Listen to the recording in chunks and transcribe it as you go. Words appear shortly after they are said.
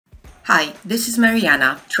Hi, this is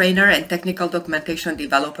Marianna, trainer and technical documentation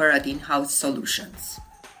developer at In-House Solutions.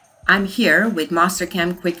 I'm here with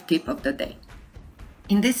Mastercam quick tip of the day.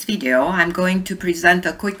 In this video, I'm going to present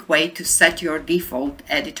a quick way to set your default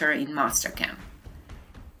editor in Mastercam.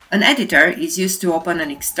 An editor is used to open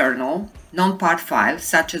an external, non-part file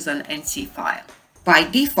such as an NC file. By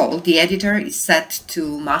default, the editor is set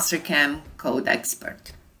to Mastercam Code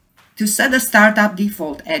Expert. To set a startup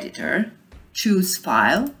default editor, choose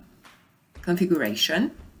File, Configuration,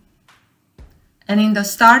 and in the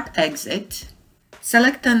Start Exit,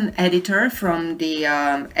 select an editor from the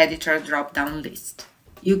editor drop-down list.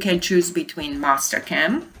 You can choose between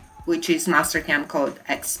Mastercam, which is Mastercam Code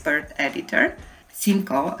Expert Editor,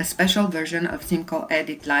 Simco, a special version of Simco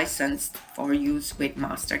Edit licensed for use with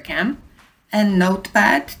Mastercam, and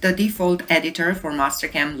Notepad, the default editor for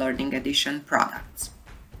Mastercam Learning Edition products.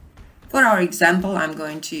 For our example, I'm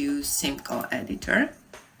going to use Simco Editor,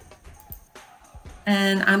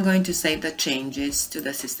 and I'm going to save the changes to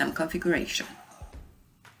the system configuration.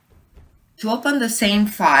 To open the same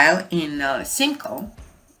file in Simco,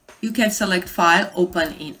 you can select File,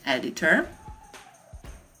 Open in Editor,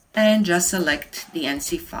 and just select the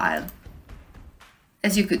NC file.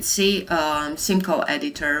 As you could see, Simco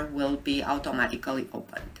Editor will be automatically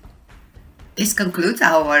opened. This concludes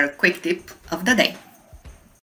our quick tip of the day.